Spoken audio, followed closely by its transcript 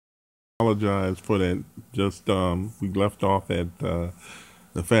Apologize for that. Just we left off at the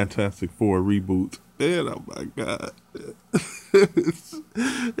Fantastic Four reboot. Man, oh my god,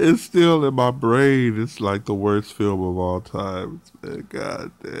 it's still in my brain. It's like the worst film of all time. Man,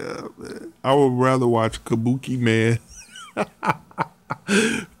 god damn, man. I would rather watch Kabuki Man,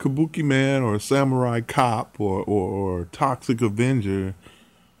 Kabuki Man, or Samurai Cop, or Toxic Avenger,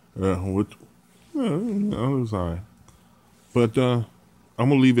 which I was alright. But I'm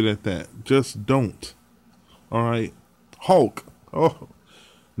gonna leave it at that. Just don't. All right, Hulk. Oh,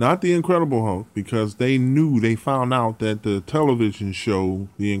 not the Incredible Hulk, because they found out that the television show,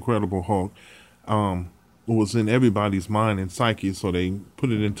 The Incredible Hulk, was in everybody's mind and psyche, so they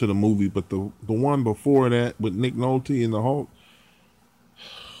put it into the movie. But the one before that with Nick Nolte and the Hulk,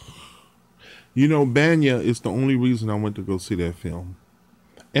 Banya is the only reason I went to go see that film,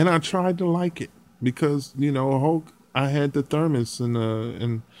 and I tried to like it because Hulk. I had the thermos and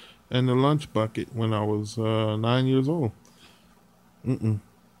the lunch bucket when I was 9 years old.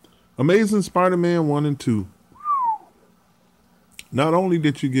 Amazing Spider-Man 1 and 2. Not only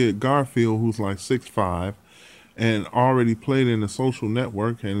did you get Garfield, who's like 6'5", and already played in the Social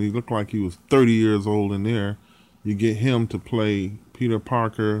Network, and he looked like he was 30 years old in there. You get him to play Peter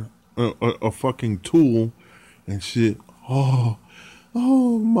Parker, a fucking tool and shit. Oh,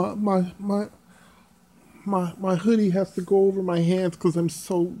 my hoodie has to go over my hands because I'm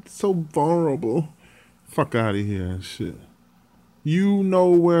so vulnerable. Fuck out of here and shit. You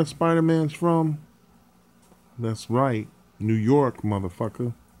know where Spider-Man's from? That's right. New York,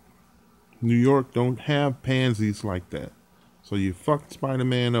 motherfucker. New York don't have pansies like that. So you fucked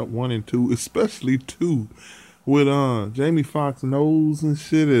Spider-Man up 1 and 2, especially 2, with Jamie Foxx nose and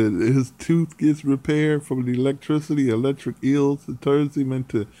shit. And his tooth gets repaired from the electric eels. It turns him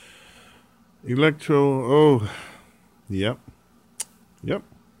into oh, yep.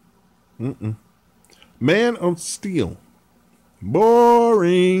 Man of Steel.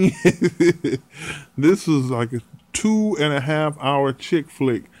 Boring. This was like a 2.5 hour chick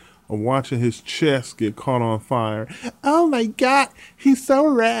flick of watching his chest get caught on fire. Oh my god, he's so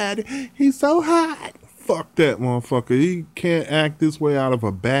red. He's so hot. Fuck that motherfucker. He can't act this way out of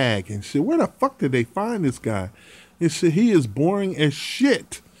a bag and shit. Where the fuck did they find this guy? And shit, he is boring as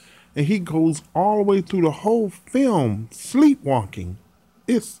shit. And he goes all the way through the whole film sleepwalking.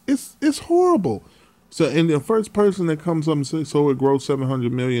 It's horrible. So, and the first person that comes up and says, so it grossed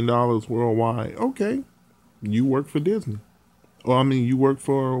 $700 million worldwide. Okay, you work for Disney. Or, I mean, you work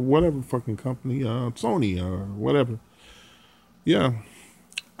for whatever fucking company, Sony or whatever. Yeah,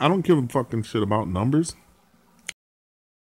 I don't give a fucking shit about numbers.